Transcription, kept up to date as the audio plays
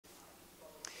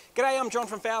G'day, I'm John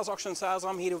from Fowles Auctions and Sales.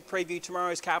 I'm here to preview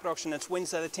tomorrow's carpet auction. It's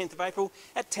Wednesday the 10th of April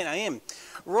at 10 AM.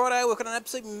 Righto, we've got an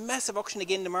absolute massive auction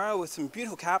again tomorrow with some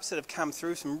beautiful carpets that have come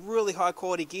through, some really high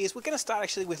quality gears. We're going to start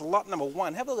actually with lot number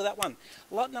one. Have a look at that one.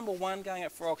 Lot number one going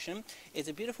up for auction is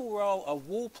a beautiful roll of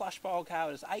wool plush pile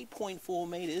carpet. It's 8.4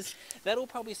 metres. That'll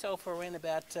probably sell for around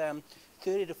about $30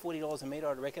 to $40 a metre,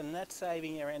 I'd reckon, and that's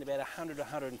saving around about 100 to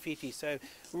 150. So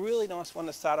really nice one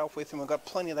to start off with, and we've got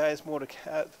plenty of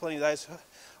those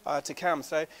to come.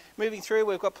 So moving through,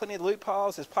 we've got plenty of loop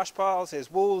piles, there's plush piles, there's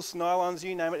wools, nylons,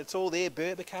 you name it, it's all there.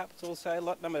 Berber carpets also,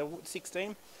 lot number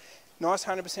 16. Nice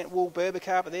 100% wool Berber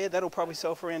carpet there. That'll probably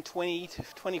sell for around $25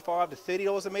 to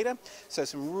 $30 a metre. So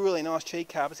some really nice cheap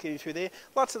carpets getting through there.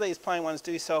 Lots of these plain ones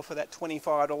do sell for that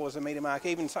 $25 a metre mark,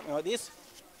 even something like this,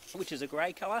 which is a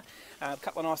grey colour. A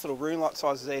couple of nice little room lot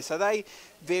sizes there. So they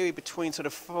vary between sort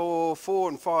of 4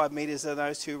 and 5 metres of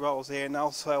those two rolls there, and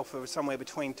they'll sell for somewhere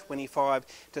between $25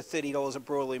 to $30 a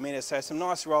broadloom metre. So some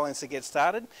nice roll-ins to get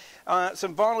started.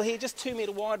 Some vinyl here, just 2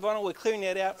 metre wide vinyl. We're clearing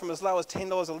that out from as low as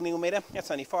 $10 a linear metre.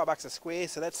 That's only $5 a square,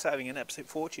 so that's saving an absolute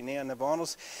fortune now in the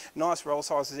vinyls. Nice roll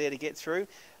sizes there to get through.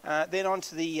 Then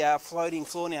onto the floating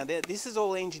floor now. This is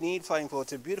all engineered floating floor.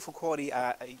 It's a beautiful quality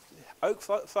oak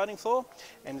floating floor,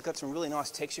 and we've got some really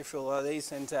nice texture for all of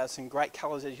these, and some great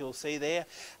colours as you'll see there.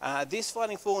 This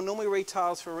floating floor normally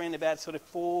retails for around about sort of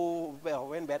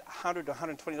around about $100 to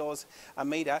 $120 a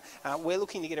metre. We're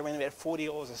looking to get around about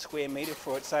 $40 a square metre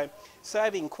for it, so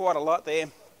saving quite a lot there.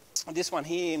 This one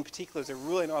here in particular is a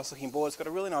really nice looking board. It's got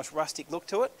a really nice rustic look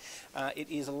to it. It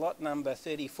is lot number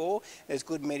 34. There's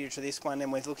good meterage to this one,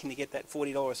 and we're looking to get that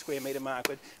 $40 a square metre mark,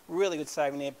 but really good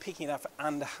saving there, picking it up for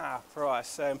under half price.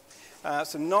 So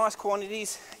some nice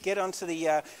quantities. Get onto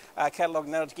the catalogue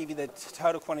now to give you the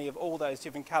total quantity of all those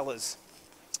different colours.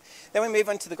 Then we move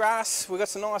on to the grass. We've got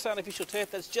some nice artificial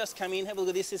turf that's just come in. Have a look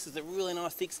at this. This is the really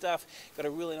nice thick stuff. Got a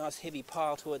really nice heavy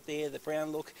pile to it there, the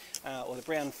brown look, or the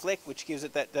brown fleck, which gives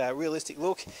it that realistic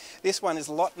look. This one is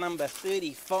lot number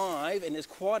 35, and there's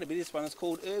quite a bit. This one is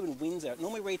called Urban Windsor. It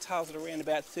normally retails at around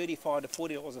about $35 to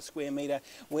 $40 a square metre.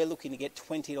 We're looking to get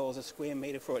 $20 a square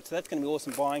metre for it. So that's going to be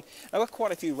awesome buying. I've got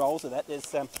quite a few rolls of that.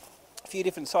 There's a few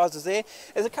different sizes there.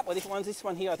 There's a couple of different ones. This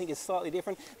one here I think is slightly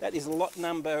different. That is lot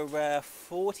number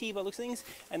 40 by looks of things,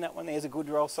 and that one there's a good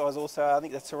roll size also. I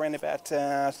think that's around about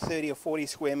 30 or 40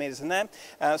 square metres in that.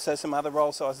 So some other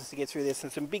roll sizes to get through there. So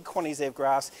some big quantities there of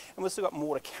grass, and we've still got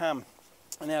more to come.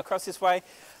 And now across this way,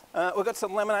 we've got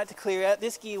some laminate to clear out.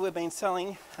 This gear we've been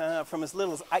selling from as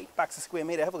little as $8 a square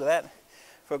metre. Have a look at that.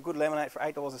 For a good laminate for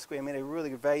 $8 a square metre, really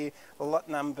good value. The lot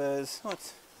numbers,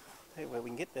 where we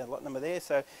can get the lot number there,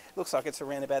 so it looks like it's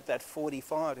around about that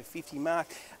 45 to 50 mark,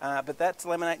 but that's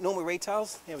laminate normal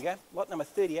retails. There we go, lot number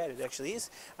 38 it actually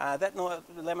is. That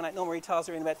laminate normal retails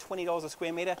are around about $20 a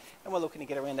square metre, and we're looking to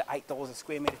get around to $8 a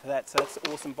square metre for that, so that's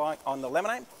awesome buying on the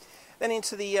laminate. Then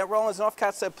into the rollers and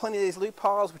offcuts, so plenty of these loop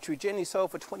piles, which we generally sell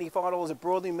for $25 a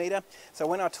broadloom metre. So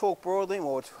when I talk broadloom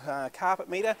or carpet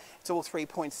metre, it's all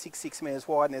 3.66 metres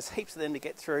wide, and there's heaps of them to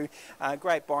get through.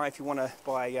 Great buy if you want to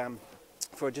buy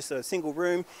for just a single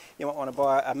room. You might want to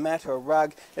buy a mat or a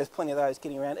rug. There's plenty of those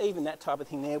getting around. Even that type of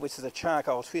thing there, which is a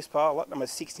charcoal twist pile, lot number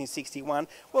 1661.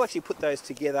 We'll actually put those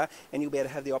together, and you'll be able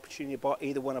to have the opportunity to buy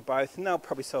either one or both, and they'll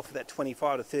probably sell for that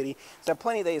 25 to 30. So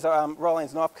plenty of these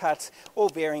roll-ins and offcuts, all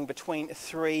varying between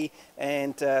 3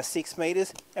 and 6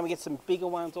 metres. And we get some bigger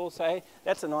ones also.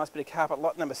 That's a nice bit of carpet,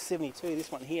 lot number 72,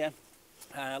 this one here.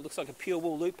 Looks like a pure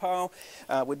wool loop pile.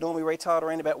 Would normally retail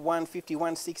around about $150,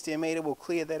 $160 a metre. We'll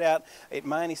clear that out. It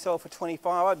may only sell for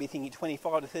 25. I'd be thinking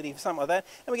 25 to 30 for something like that.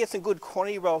 And we get some good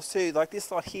quantity rolls too, like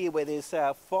this lot here where there's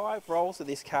 5 rolls of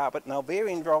this carpet, and they'll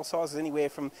vary in roll sizes anywhere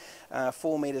from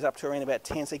 4 metres up to around about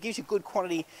 10. So it gives you good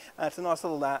quantity. It's a nice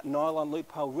little nylon loop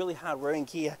pile, really hard wearing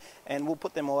gear, and we'll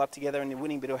put them all up together, and the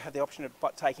winning bidder will have the option of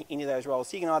taking any of those rolls.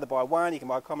 So you can either buy one, you can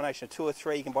buy a combination of 2 or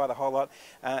 3, you can buy the whole lot.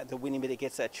 The winning bidder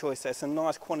gets that choice. So some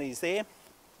nice quantities there.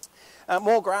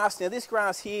 More grass. Now this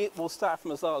grass here will start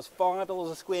from as low as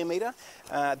 $5 a square metre.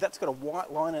 That's got a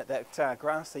white line at that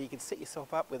grass, so you can set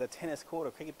yourself up with a tennis court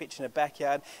or cricket pitch in a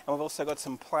backyard. And we've also got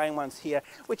some plain ones here,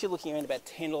 which are looking around about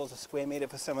 $10 a square metre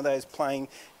for some of those plain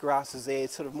grasses there,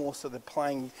 sort of more sort of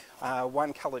plain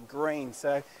one coloured green.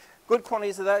 So Good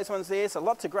quantities of those ones there, so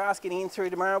lots of grass getting in through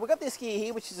tomorrow. We've got this gear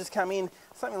here which has just come in,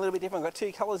 something a little bit different. We've got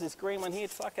two colours, this green one here,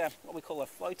 it's like what we call a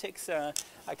Flotex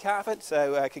a carpet,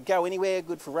 so it could go anywhere,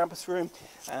 good for rumpus room.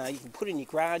 You can put in your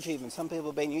garage even, some people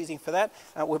have been using for that.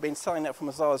 We've been selling that from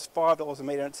as low as $5 a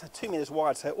metre, and it's 2 metres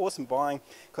wide, so awesome buying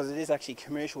because it is actually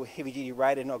commercial heavy duty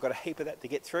rated, and I've got a heap of that to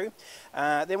get through.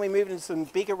 Then we move into some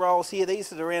bigger rolls here.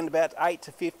 These are around about 8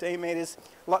 to 15 metres.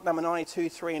 Lot number 92,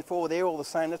 3 and 4, they're all the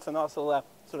same. That's a nice little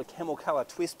sort of camel colour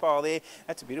twist pile there.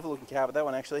 That's a beautiful looking carpet, that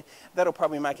one actually. That'll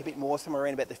probably make a bit more, somewhere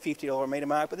around about the $50 a metre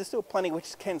mark, but there's still plenty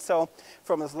which can sell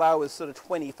from as low as sort of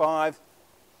 25.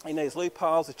 In these loop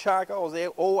piles, the charcoals there,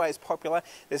 always popular.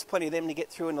 There's plenty of them to get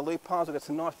through in the loop piles. We've got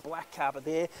some nice black carpet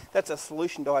there. That's a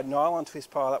solution dyed nylon twist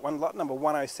pile, that one, lot number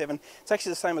 107. It's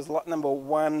actually the same as lot number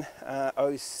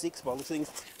 106 by the looks of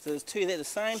things. So there's two there the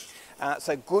same.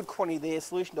 So good quantity there.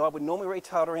 Solution dyed would normally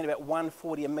retail at around about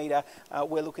 $140 a metre.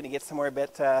 We're looking to get somewhere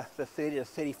about the 30 to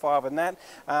 35 on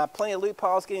that. Plenty of loop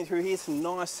piles getting through here. Some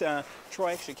nice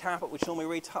tri-extra carpet which normally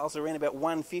retails around about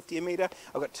 $150 a metre.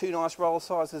 I've got two nice roll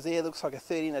sizes there. Looks like a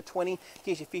 30 and a 20.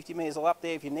 Gives you 50 metres all up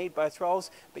there if you need both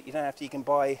rolls, but you don't have to. You can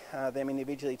buy them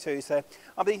individually too. So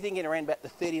I'll be thinking around about the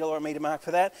 $30 a metre mark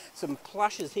for that. Some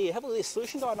plushes here. Have a look at this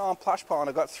solution dyed nylon plush pile, and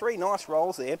I've got three nice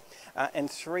rolls there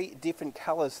and three different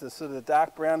colours. The sort of the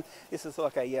dark brown. This is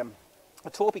like a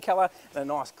taupey colour and a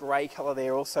nice grey colour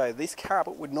there also. This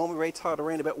carpet would normally retail at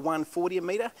around about $140 a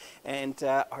metre, and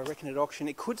I reckon at auction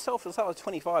it could sell for as low as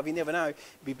 25. You never know. It'd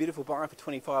be beautiful buying for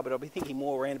 25, but I'll be thinking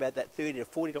more around about that $30 to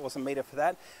 $40 a metre for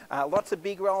that. Lots of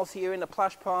big rolls here in the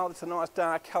plush pile. It's a nice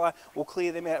dark colour. We'll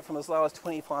clear them out from as low as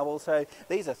 25 also.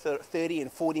 These are 30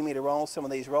 and 40 metre rolls, some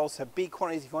of these rolls. So big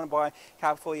quantities. If you want to buy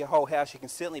carpet for your whole house, you can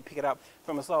certainly pick it up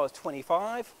from as low as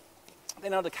 25.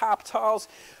 Then under carpet tiles,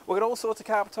 we've got all sorts of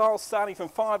carpet tiles starting from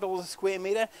 $5 a square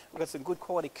metre. We've got some good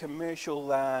quality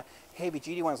commercial heavy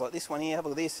duty ones like this one here. Have a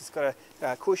look at this. It's got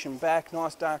a cushion back,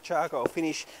 nice dark charcoal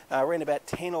finish, around about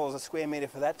 $10 a square metre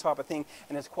for that type of thing,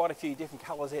 and there's quite a few different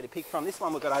colours there to pick from. This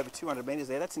one we've got over 200 metres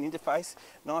there. That's an interface,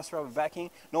 nice rubber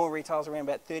backing. Normal retails around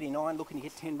about $39, looking to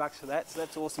get $10 for that, so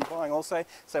that's awesome buying also.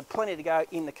 So plenty to go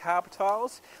in the carpet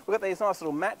tiles. We've got these nice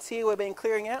little mats here we've been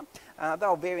clearing out.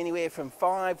 They'll vary anywhere from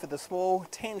 5 for the small,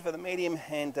 10 for the medium,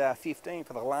 and 15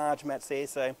 for the large mats there.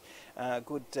 So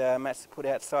good mats to put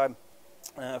outside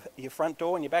your front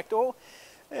door and your back door.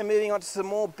 And moving on to some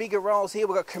more bigger rolls here,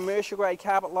 we've got commercial grade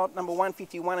carpet, lot number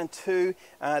 151 and 2.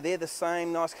 They're the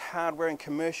same, nice hardware and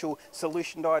commercial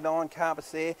solution dyed nylon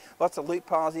carpets there. Lots of loop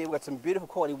piles here. We've got some beautiful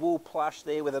quality wool plush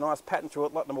there with a nice pattern through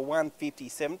it, lot number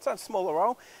 157. It's a smaller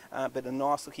roll, but a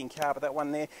nice looking carpet, that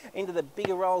one there. Into the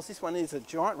bigger rolls, this one is a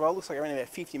giant roll, looks like around about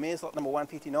 50 metres, lot number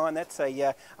 159. That's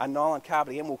a nylon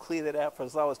carpet again. We'll clear that out for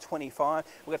as low as 25.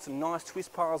 We've got some nice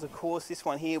twist piles, of course. This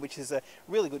one here, which is a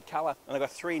really good colour, and I've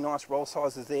got three nice roll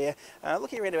sizes there.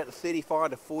 Looking around about the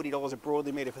 $35 to $40 a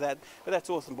broadly metre for that, but that's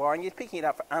awesome buying. You're picking it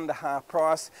up for under half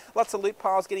price. Lots of loop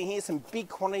piles getting here, some big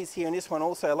quantities here in this one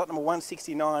also, lot number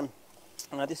 169.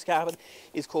 This carpet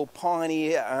is called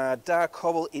Pioneer Dark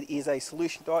Cobble. It is a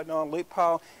solution dyed nylon loop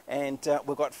pile, and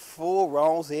we've got 4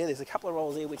 rolls there. There's a couple of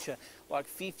rolls there which are like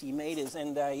 50 metres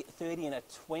and a 30 and a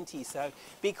 20, so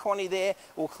big quantity there.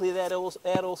 We'll clear that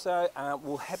out also.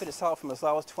 We're happy to sell from as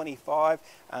low as 25.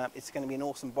 It's going to be an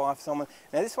awesome buy for someone.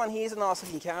 Now this one here is a nice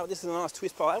looking carpet. This is a nice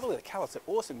twist pile. Have a look at the colour. It's an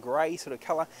awesome grey sort of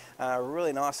colour.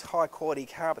 Really nice high quality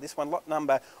carpet. This one, lot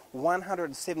number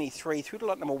 173 through to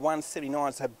lot number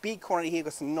 179. So big quantity here.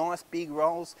 Got some nice big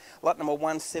rolls. Lot number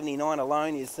 179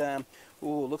 alone is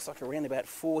looks like around about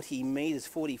 40 metres,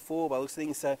 44 by looks of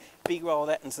things. So big roll of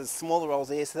that and some smaller rolls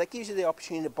there. So that gives you the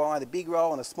opportunity to buy the big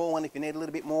roll and a small one if you need a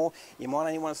little bit more. You might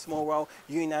only want a small roll.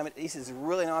 You name it. This is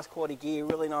really nice quality gear,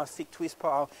 really nice thick twist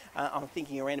pile. I'm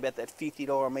thinking around about that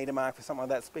 $50 a metre mark for something like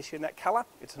that, especially in that colour.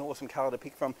 It's an awesome colour to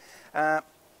pick from.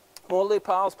 More loop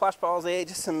piles, plush piles there,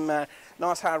 just some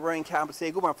nice hard wearing carpets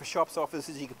there. Good one for shops,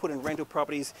 offices. You can put in rental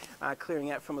properties, clearing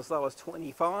out from as low as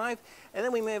 25. And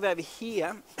then we move over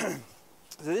here.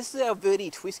 So this is our Verdi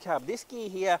twist carpet. This gear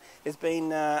here has been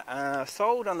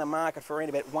sold on the market for around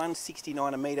about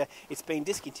 $169 a metre. It's been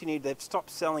discontinued. They've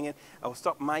stopped selling it or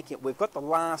stopped making it. We've got the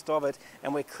last of it,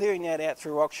 and we're clearing that out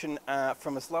through auction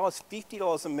from as low as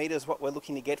 $50 a metre is what we're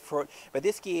looking to get for it. But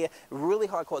this gear, really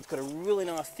high quality. It's got a really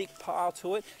nice thick pile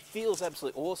to it. Feels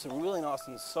absolutely awesome, really nice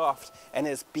and soft. And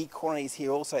there's big quantities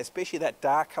here also, especially that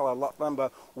dark colour, lot number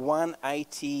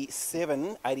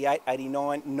 187, 88,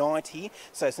 89, 90.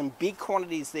 So some big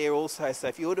quantities there also. So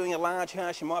if you're doing a large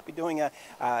house, you might be doing a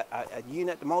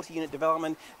multi-unit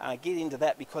development, get into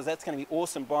that because that's going to be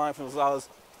awesome buying from as low as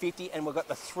 $50, and we've got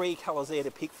the 3 colours there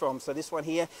to pick from. So this one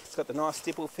here, it's got the nice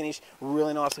stipple finish,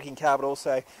 really nice looking carpet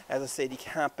also. As I said, you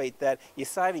can't beat that. You're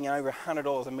saving over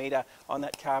 $100 a metre on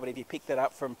that carpet if you pick that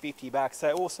up from $50.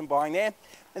 So awesome buying there.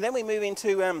 And then we move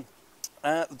into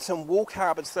some wool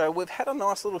carpets. So we've had a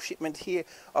nice little shipment here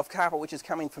of carpet which is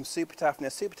coming from Super Tough. Now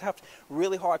Super Tough,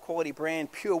 really high quality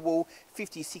brand, pure wool,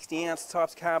 50, 60 ounce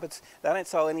types carpets. They don't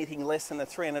sell anything less than the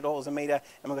 $300 a metre,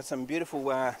 and we've got some beautiful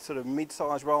sort of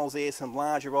mid-sized rolls there, some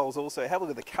larger rolls also. Have a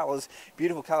look at the colours,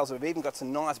 beautiful colours. We've even got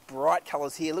some nice bright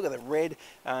colours here. Look at the red,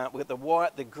 we've got the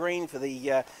white, the green for the,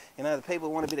 you know, the people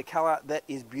who want a bit of colour. That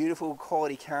is beautiful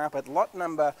quality carpet. Lot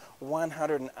number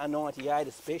 198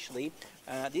 especially.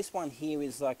 This one here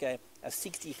is like a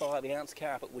 65 ounce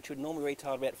carpet, which would normally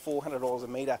retail about $400 a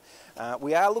metre.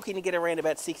 We are looking to get around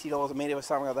about $60 a metre or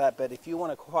something like that, but if you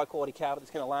want a high quality carpet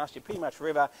that's going to last you pretty much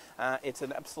forever, it's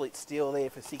an absolute steal there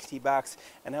for $60.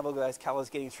 And have a look at those colours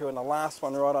getting through. And the last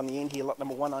one right on the end here, lot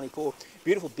number 194,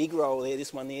 beautiful big roll there,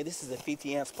 this one there. This is a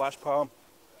 50 ounce plush pile.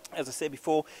 As I said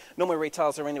before, normally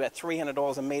retails around about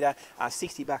 $300 a metre.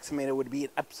 $60 a metre would be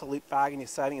an absolute bargain. You're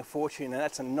saving a fortune, and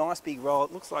that's a nice big roll.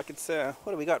 It looks like it's,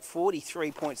 what have we got,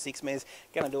 43.6 metres.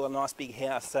 Going to do a nice big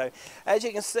house. So as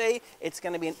you can see, it's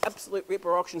going to be an absolute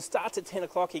ripper auction. Starts at 10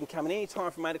 o'clock. You can come in any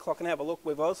time from 8 o'clock and have a look.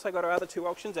 We've also got our other 2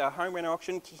 auctions, our home rent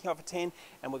auction kicking off at 10,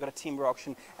 and we've got a timber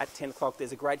auction at 10 o'clock.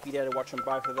 There's a great video to watch on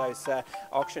both of those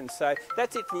auctions. So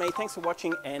that's it for me. Thanks for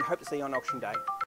watching, and hope to see you on auction day.